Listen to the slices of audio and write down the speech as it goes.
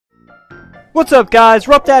What's up guys,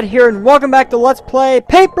 RuppDat here and welcome back to Let's Play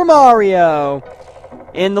Paper Mario!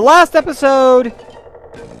 In the last episode,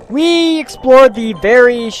 we explored the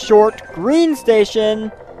very short green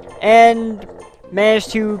station and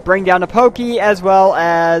managed to bring down a Pokey as well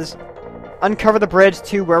as uncover the bridge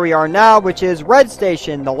to where we are now, which is Red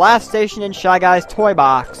Station, the last station in Shy Guy's toy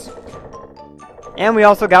box. And we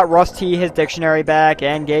also got Rusty his dictionary back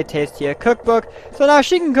and gave Tasty a cookbook, so now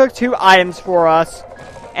she can cook 2 items for us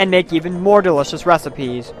and make even more delicious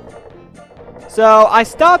recipes. So, I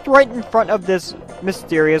stopped right in front of this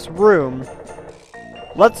mysterious room.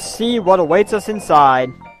 Let's see what awaits us inside.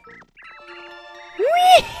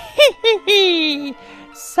 Whee!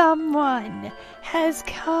 Someone has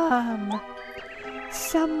come.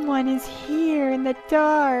 Someone is here in the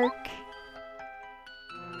dark.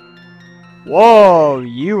 Whoa,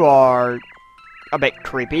 you are a bit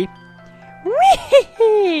creepy.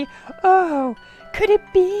 Whee! Oh, could it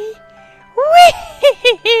be?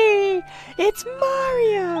 Whee! It's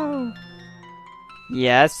Mario!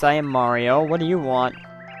 Yes, I am Mario. What do you want?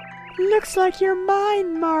 Looks like you're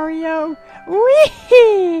mine, Mario.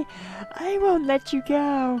 Whee! I won't let you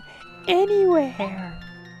go anywhere.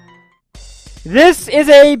 This is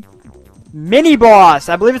a mini-boss.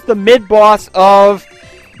 I believe it's the mid-boss of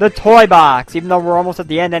the toy box, even though we're almost at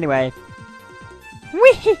the end anyway.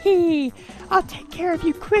 Whee! I'll take care of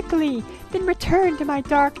you quickly, then return to my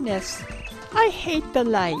darkness. I hate the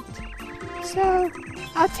light. So,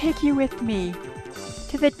 I'll take you with me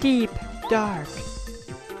to the deep dark.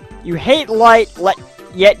 You hate light,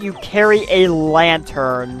 yet you carry a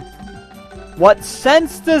lantern. What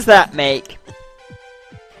sense does that make?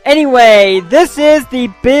 Anyway, this is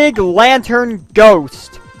the Big Lantern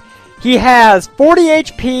Ghost. He has 40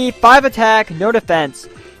 HP, 5 attack, no defense.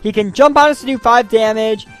 He can jump on us to do 5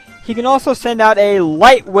 damage. He can also send out a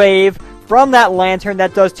light wave from that lantern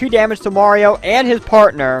that does 2 damage to Mario and his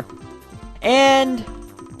partner. And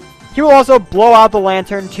he will also blow out the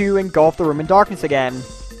lantern to engulf the room in darkness again.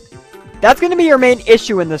 That's going to be your main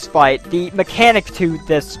issue in this fight, the mechanic to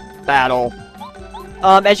this battle.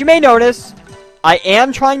 As you may notice, I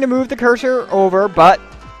am trying to move the cursor over, but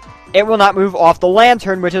it will not move off the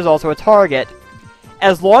lantern, which is also a target.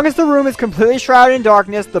 As long as the room is completely shrouded in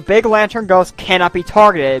darkness, the Big Lantern Ghost cannot be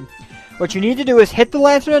targeted. What you need to do is hit the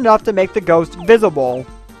lantern enough to make the ghost visible,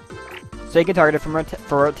 so you can target it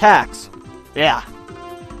for attacks. Yeah.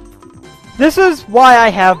 This is why I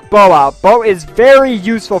have Bo out. Bo is very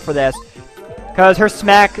useful for this, because her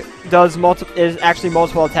smack is actually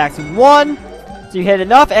multiple attacks in one. So you hit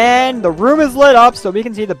enough, and the room is lit up, so we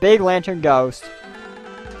can see the Big Lantern Ghost.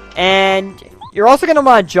 And you're also going to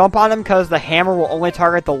want to jump on him because the hammer will only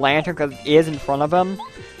target the lantern because it is in front of him.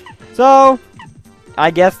 So, I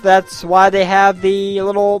guess that's why they have the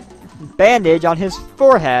little bandage on his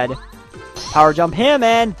forehead. Power jump him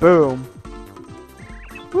and boom.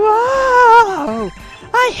 Whoa!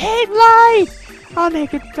 I hate light! I'll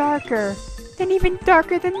make it darker. And even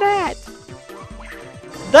darker than that.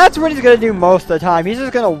 That's what he's going to do most of the time. He's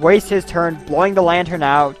just going to waste his turn blowing the lantern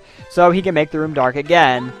out so he can make the room dark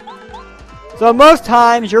again. So most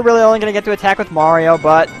times, you're really only going to get to attack with Mario,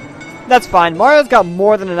 but that's fine. Mario's got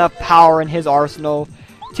more than enough power in his arsenal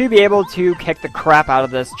to be able to kick the crap out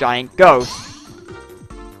of this giant ghost.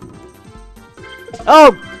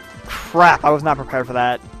 Oh, crap. I was not prepared for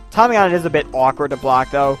that. Timing on it is a bit awkward to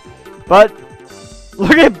block, though. But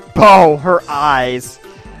look at Bo, her eyes.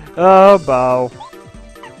 Oh, Bo.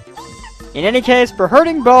 In any case, for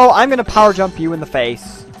hurting Bo, I'm going to power jump you in the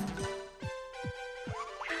face.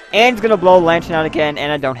 And it's going to blow the lantern out again,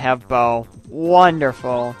 and I don't have Bo.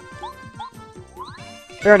 Wonderful.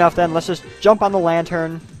 Fair enough then, let's just jump on the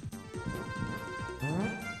lantern.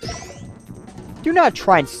 Do not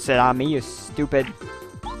try and sit on me, you stupid.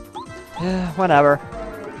 Whatever.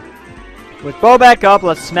 With Bo back up,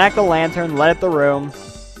 let's smack the lantern, let it the room.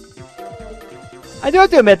 I do have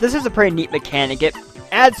to admit, this is a pretty neat mechanic. It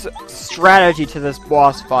adds strategy to this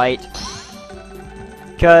boss fight.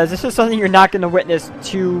 Because this is something you're not going to witness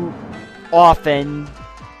too often.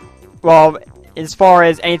 Well, as far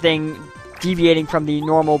as anything deviating from the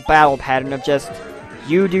normal battle pattern of just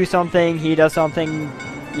you do something, he does something,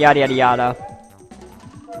 yada yada yada.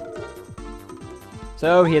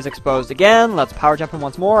 So he is exposed again. Let's power jump him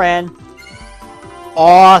once more and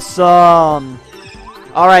awesome!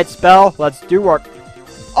 Alright, spell, let's do work.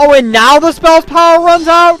 Oh, and now the spell's power runs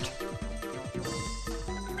out?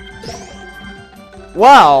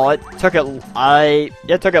 Well, it took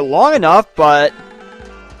it long enough, but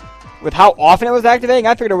with how often it was activating,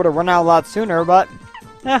 I figured it would have run out a lot sooner, but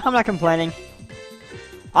I'm not complaining.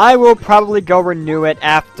 I will probably go renew it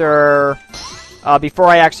after before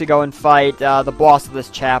I actually go and fight the boss of this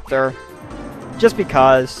chapter. Just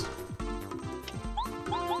because.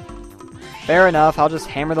 Fair enough, I'll just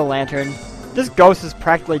hammer the lantern. This ghost is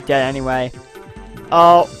practically dead anyway.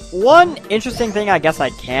 One interesting thing I guess I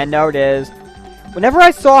can note is, whenever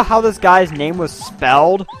I saw how this guy's name was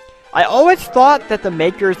spelled, I always thought that the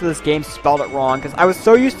makers of this game spelled it wrong, because I was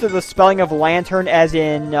so used to the spelling of lantern as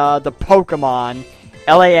in the Pokemon,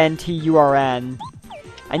 Lanturn.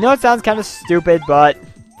 I know it sounds kind of stupid, but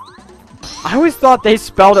I always thought they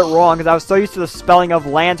spelled it wrong, because I was so used to the spelling of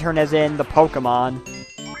lantern as in the Pokemon.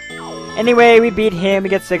 Anyway, we beat him, we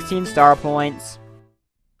get 16 star points.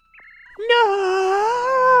 No!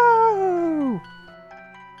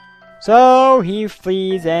 So, he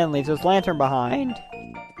flees and leaves his lantern behind.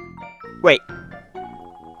 Wait,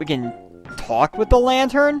 we can talk with the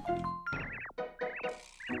lantern?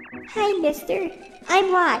 Hi, mister.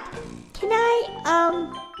 I'm Watt. Can I,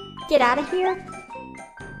 get out of here?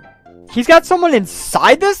 He's got someone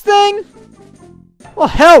inside this thing? Well,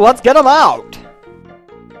 hell, let's get him out.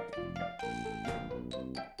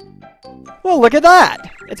 Well, look at that.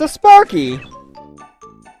 It's a Sparky.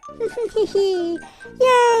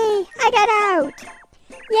 Yay! I got out!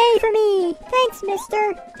 Yay for me! Thanks,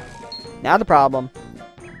 mister! Not a problem.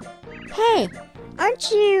 Hey,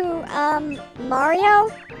 aren't you, Mario?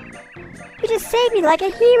 You just saved me like a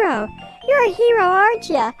hero! You're a hero, aren't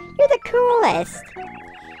ya? You're the coolest!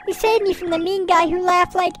 You saved me from the mean guy who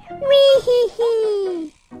laughed like, wee hee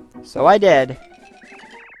hee! So I did.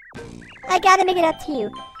 I gotta make it up to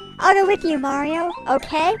you. I'll go with you, Mario,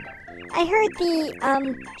 okay? I heard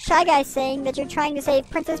the, Shy Guy saying that you're trying to save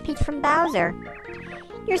Princess Peach from Bowser.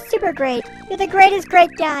 You're super great. You're the greatest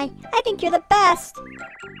great guy. I think you're the best.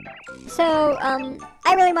 So,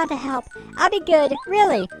 I really want to help. I'll be good,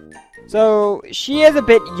 really. So, she is a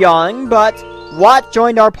bit young, but Watt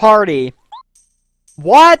joined our party.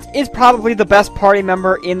 Watt is probably the best party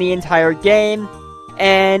member in the entire game,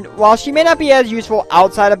 and while she may not be as useful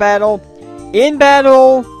outside of battle, in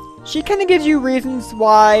battle, she kind of gives you reasons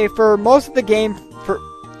why, for most of the game,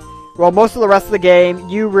 most of the rest of the game,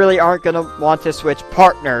 you really aren't going to want to switch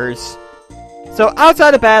partners. So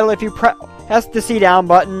outside of battle, if you press the C down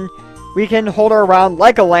button, we can hold her around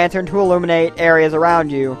like a lantern to illuminate areas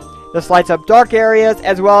around you. This lights up dark areas,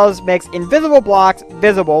 as well as makes invisible blocks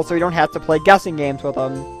visible, so you don't have to play guessing games with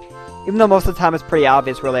them. Even though most of the time it's pretty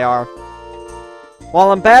obvious where they are.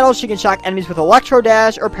 While in battle, she can shock enemies with Electro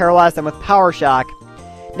Dash, or paralyze them with Power Shock.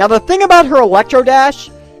 Now the thing about her Electro Dash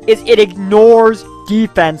is it ignores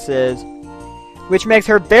defenses, which makes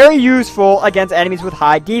her very useful against enemies with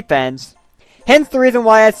high defense. Hence the reason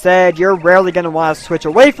why I said you're rarely going to want to switch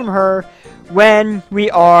away from her when we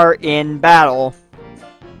are in battle.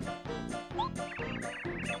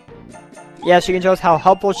 Yeah, she can show us how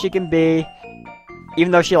helpful she can be,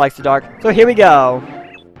 even though she likes the dark. So here we go.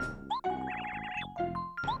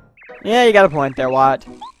 Yeah, you got a point there, Watt.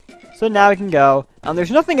 So now we can go. There's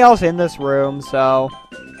nothing else in this room, so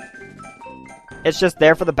it's just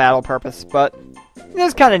there for the battle purpose, but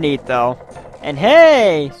it's kind of neat, though. And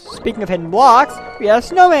hey, speaking of hidden blocks, we have a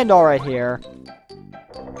snowman doll right here.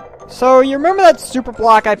 So you remember that super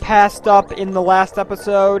block I passed up in the last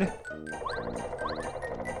episode?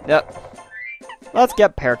 Yep. Let's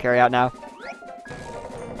get Pear Carry out now.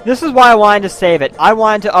 This is why I wanted to save it. I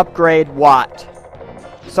wanted to upgrade Watt.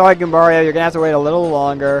 Sorry, Mario, you're gonna have to wait a little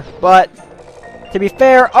longer, but to be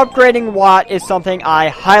fair, upgrading Watt is something I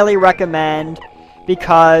highly recommend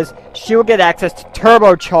because she will get access to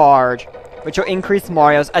Turbocharge, which will increase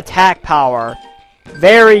Mario's attack power.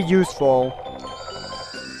 Very useful.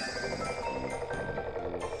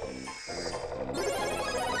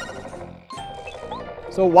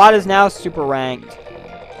 So Watt is now super ranked.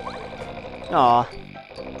 Aw.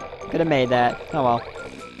 Could have made that. Oh well.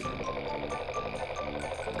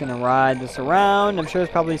 Gonna ride this around. I'm sure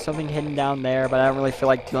there's probably something hidden down there, but I don't really feel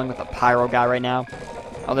like dealing with a pyro guy right now.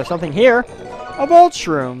 Oh, there's something here. A Volt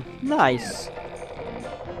Shroom. Nice.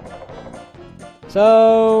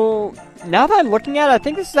 So, now that I'm looking at it, I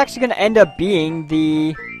think this is actually gonna end up being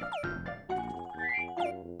the...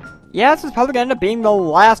 Yeah, this is probably gonna end up being the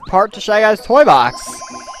last part to Shy Guy's Toy Box.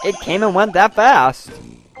 It came and went that fast.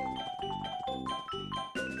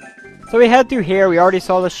 So we head through here. We already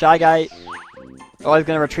saw the Shy Guy. Oh, he's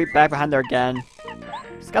gonna retreat back behind there again.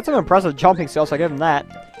 He's got some impressive jumping skills, so I'll give him that.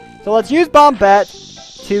 So let's use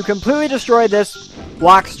Bombette to completely destroy this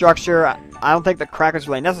block structure. I don't think the cracker's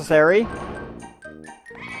really necessary.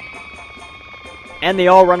 And they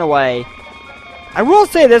all run away. I will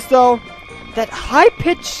say this, though. That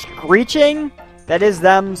high-pitched screeching, that is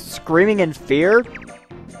them screaming in fear,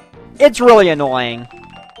 it's really annoying.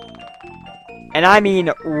 And I mean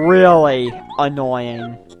really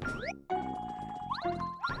annoying.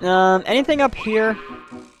 Anything up here?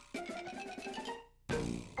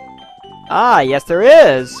 Ah, yes there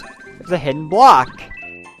is! There's a hidden block.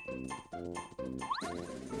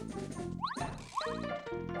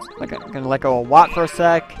 I'm gonna let go of Watt for a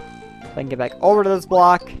sec, so I can get back over to this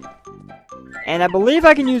block. And I believe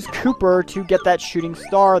I can use Cooper to get that shooting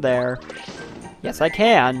star there. Yes, I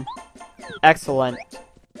can. Excellent.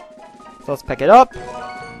 So let's pick it up.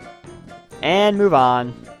 And move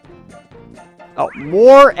on. Oh,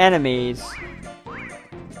 more enemies.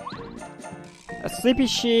 A sleepy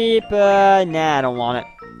sheep, nah, I don't want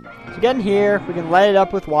it. So get in here, we can light it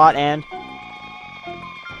up with Watt and...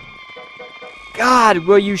 God,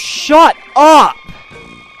 will you shut up?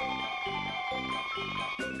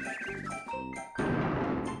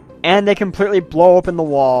 And they completely blow open the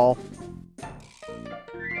wall.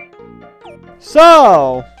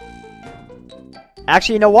 So...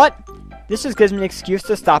 Actually, you know what? This just gives me an excuse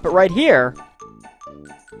to stop it right here.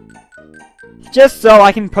 Just so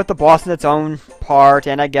I can put the boss in its own part,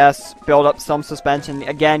 and I guess build up some suspension.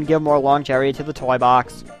 Again, give more longevity to the toy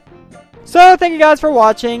box. So, thank you guys for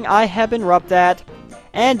watching. I have been RuppDat.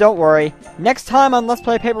 And don't worry, next time on Let's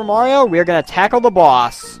Play Paper Mario, we're gonna tackle the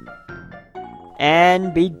boss.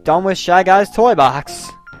 And be done with Shy Guy's toy box.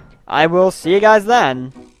 I will see you guys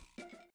then.